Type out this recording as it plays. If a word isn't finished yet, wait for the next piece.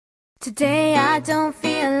Today I don't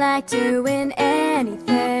feel like doing anything.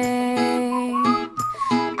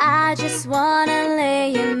 I just wanna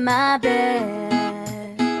lay in my bed.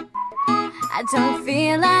 I don't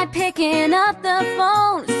feel like picking up the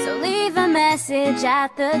phone, so leave a message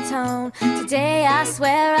at the tone. Today I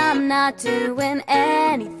swear I'm not doing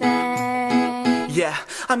anything. Yeah,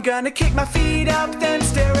 I'm gonna kick my feet up, then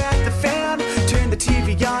stare at the fan. Turn the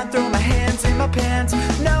TV on, throw my hands in my pants.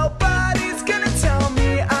 Nobody's gonna tell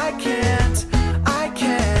me I can't.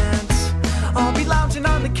 I'll be lounging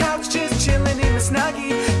on the couch, just chilling in my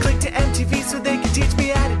Snuggie. Click to MTV so they can teach me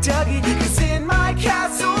how to Dougie. Cause in my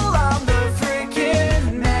castle I'm the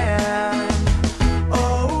freaking man.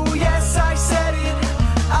 Oh yes, I said it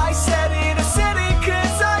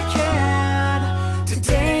cause I can.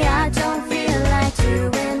 Today I don't feel like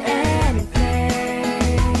doing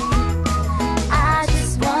anything. I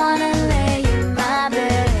just wanna lay in my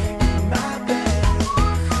bed.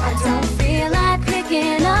 I don't feel like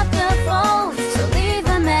picking up the phone, so leave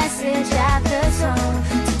a message at the tone.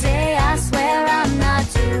 Today I swear I'm not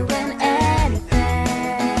doing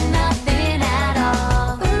anything. Nothing at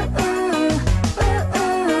all. Ooh, ooh, ooh,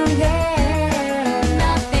 ooh, yeah.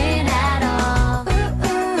 Nothing at all. Ooh,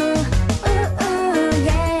 ooh, ooh, ooh,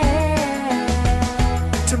 yeah.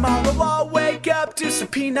 Tomorrow I'll wake up, do some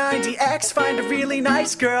P90X, find a really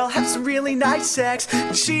nice girl, have some really nice sex,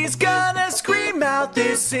 and she's gonna scream out,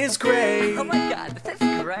 "This is great." Oh my god, this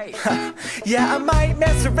is great. Yeah, I might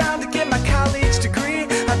mess around to get my college degree.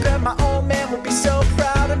 I bet my old man will be so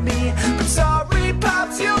proud of me. But sorry,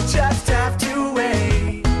 Pops, you'll just have to